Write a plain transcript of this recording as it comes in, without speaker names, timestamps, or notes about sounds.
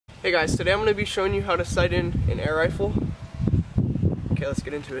Hey guys, today I'm going to be showing you how to sight in an air rifle. Okay, let's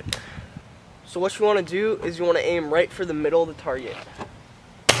get into it. So what you want to do is you want to aim right for the middle of the target.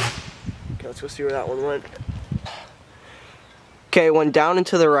 Okay, let's go see where that one went. Okay, it went down and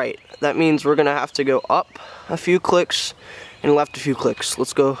to the right. That means we're going to have to go up a few clicks and left a few clicks.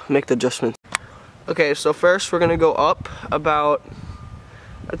 Let's go make the adjustments. Okay, so first we're going to go up about,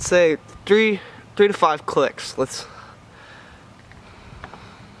 let's say, 3 to 5 clicks. Let's...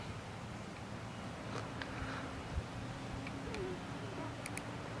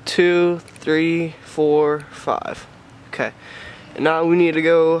 Two, 3, 4, 5. Okay, and now we need to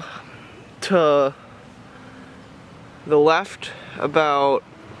go to the left about,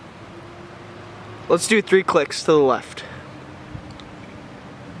 let's do 3 clicks to the left.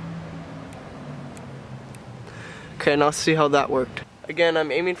 Okay, now let's see how that worked. Again,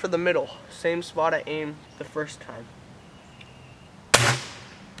 I'm aiming for the middle, same spot I aimed the first time.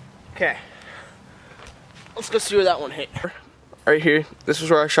 Okay, let's go see where that one hit. Right here, this is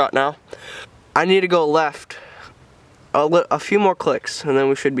where I shot now. I need to go left a few more clicks and then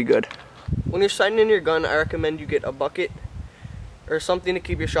we should be good. When you're sighting in your gun, I recommend you get a bucket or something to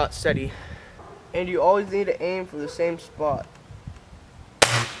keep your shot steady. And you always need to aim for the same spot.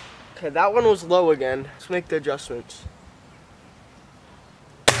 Okay, that one was low again. Let's make the adjustments.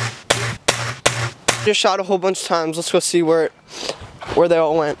 Just shot a whole bunch of times. Let's go see where they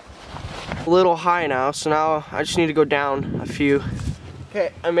all went. A little high now, so now I just need to go down a few.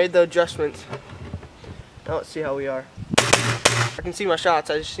 Okay, I made the adjustments. Now let's see how we are. I can see my shots,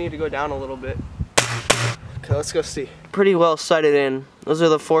 I just need to go down a little bit. Okay, let's go see. Pretty well sighted in. Those are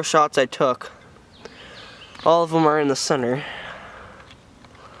the 4 shots I took. All of them are in the center.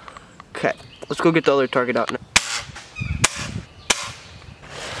 Okay, let's go get the other target out now.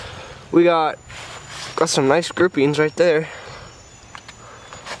 We got some nice groupings right there.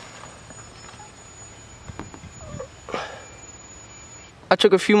 I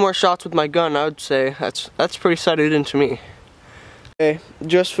took a few more shots with my gun. I would say that's pretty sighted in to me. Okay,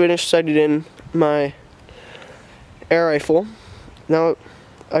 just finished sighted in my air rifle. Now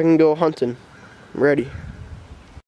I can go hunting. I'm ready.